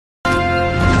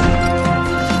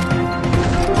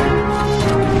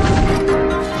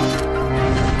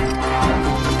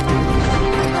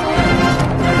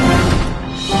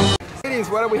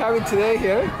what are we having today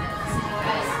here? This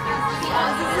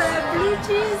is a blue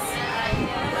cheese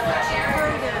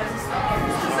burger. It's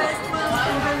the best one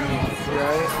in Belize.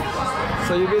 Right.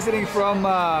 So you're visiting from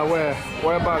where?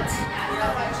 Whereabouts?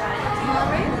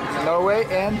 Norway? Norway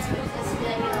and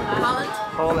Holland?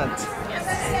 Holland.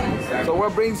 Yes. So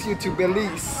what brings you to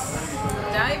Belize?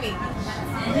 Diving.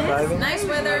 Diving? Nice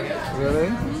weather.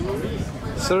 Really?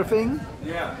 Surfing?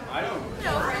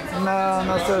 No,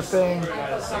 not surfing.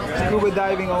 Scuba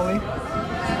diving only.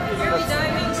 Early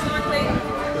diving, snorkeling.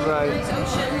 Right. Nice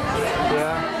ocean.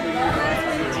 Yeah.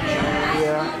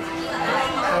 Yeah.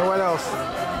 And what else?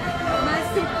 Nice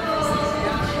people.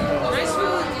 Nice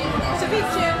food.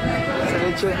 Ceviche.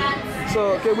 Ceviche. So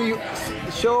can we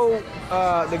show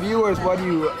the viewers what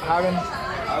you haven't?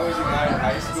 I was in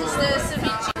high school. This is the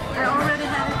ceviche. I already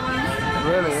had it once.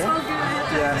 Really? So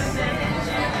good. Yes.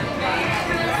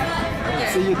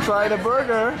 So you tried a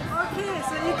burger? Okay,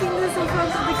 so eating this in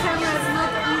front of the camera is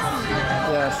not easy.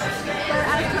 Yes. But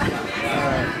I tried.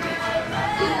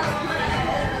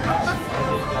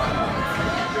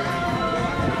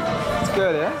 It's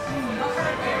good, yeah?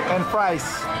 And fries.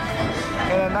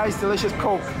 And a nice delicious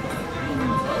Coke.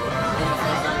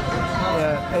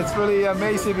 Yeah, it's really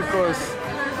amazing because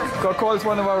Caracol is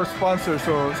one of our sponsors,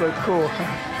 so cool.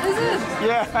 Is it?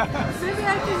 Yeah. Maybe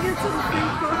I can get some free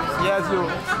Coke. Yes, you.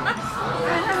 I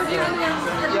have a good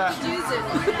one. Yeah. Use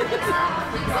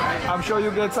it. I'm sure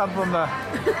you get some from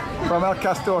El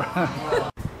Castor.